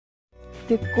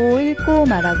듣고 읽고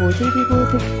말하고 즐기고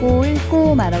듣고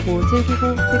읽고 말하고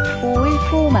즐기고 듣고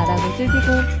읽고 말하고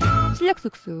즐기고 실력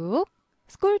쑥쑥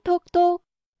스쿨톡톡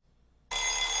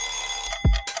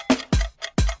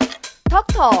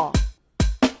톡톡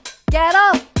Get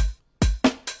up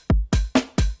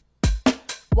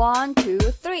 1, 2,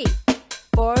 3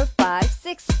 4, 5,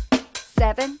 6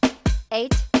 7, 8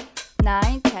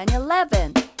 9, 10,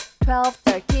 11 12,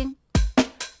 13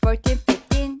 14,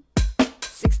 15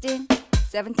 16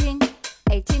 17,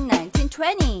 18, 19,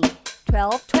 20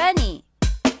 12, 20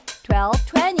 12,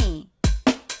 20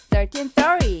 13,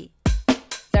 30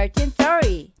 13,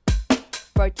 30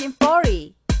 14,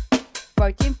 40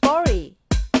 14, 40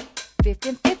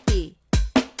 15, 50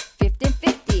 15,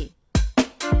 50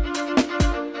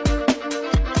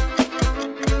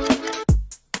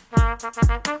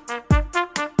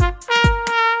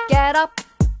 Get up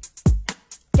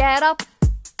Get up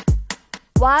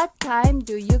What time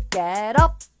do you get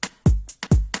up?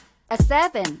 At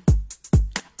 7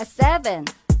 At 7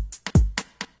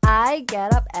 I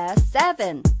get up at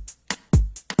 7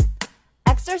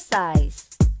 Exercise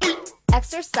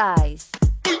Exercise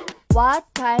What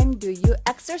time do you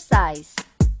exercise?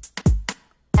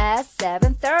 At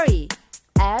 7:30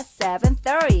 At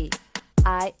 7:30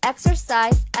 I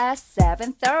exercise at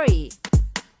 7:30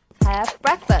 Have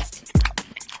breakfast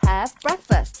Have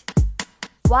breakfast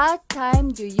What time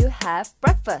do you have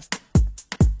breakfast?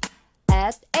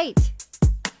 At 8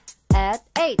 At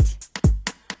 8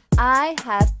 I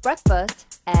have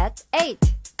breakfast at 8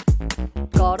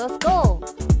 Go to school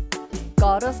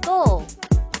Go to school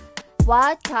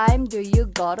What time do you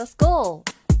go to school?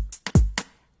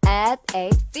 At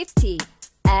 8:50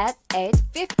 At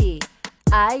 8:50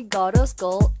 I go to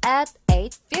school at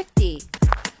 8:50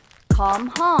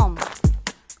 Come home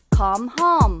Come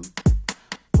home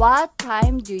What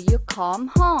time do you come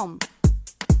home?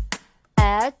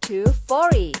 At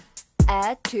 2:40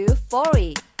 At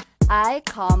 2:40 I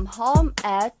come home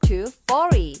at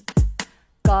 2:40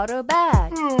 Go to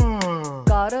bed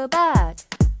Go to bed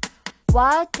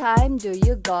What time do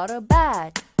you go to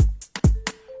bed?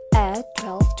 At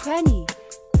 12:20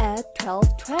 At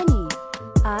 12:20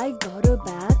 I go to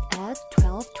bed at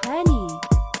 12:20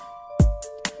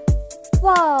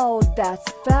 Wow, that's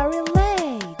very late